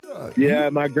Yeah,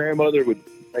 my grandmother would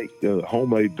make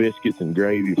homemade biscuits and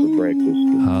gravy for breakfast.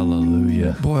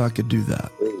 Hallelujah. Boy, I could do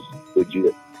that. It was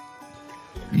legit.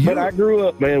 But I grew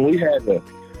up, man. We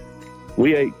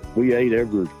ate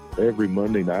every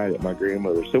Monday night at my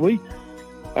grandmother's. So we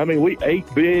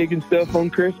ate big and stuff on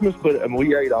Christmas, but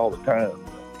we ate all the time.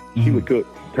 She would cook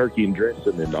turkey and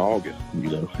dressing in August.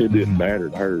 It didn't matter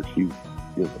to her.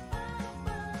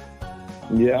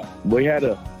 Yeah, we had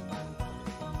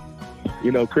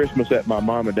Christmas at my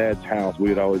mom and dad's house.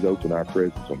 We'd always open our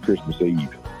presents on Christmas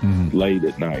Eve, late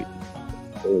at night.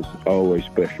 It was always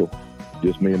special.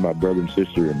 Just me and my brother and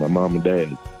sister and my mom and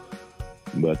dad.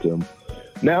 But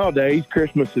nowadays,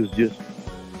 Christmas is just,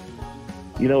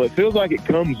 it feels like it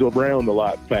comes around a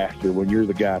lot faster when you're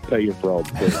the guy paying for all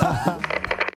the things.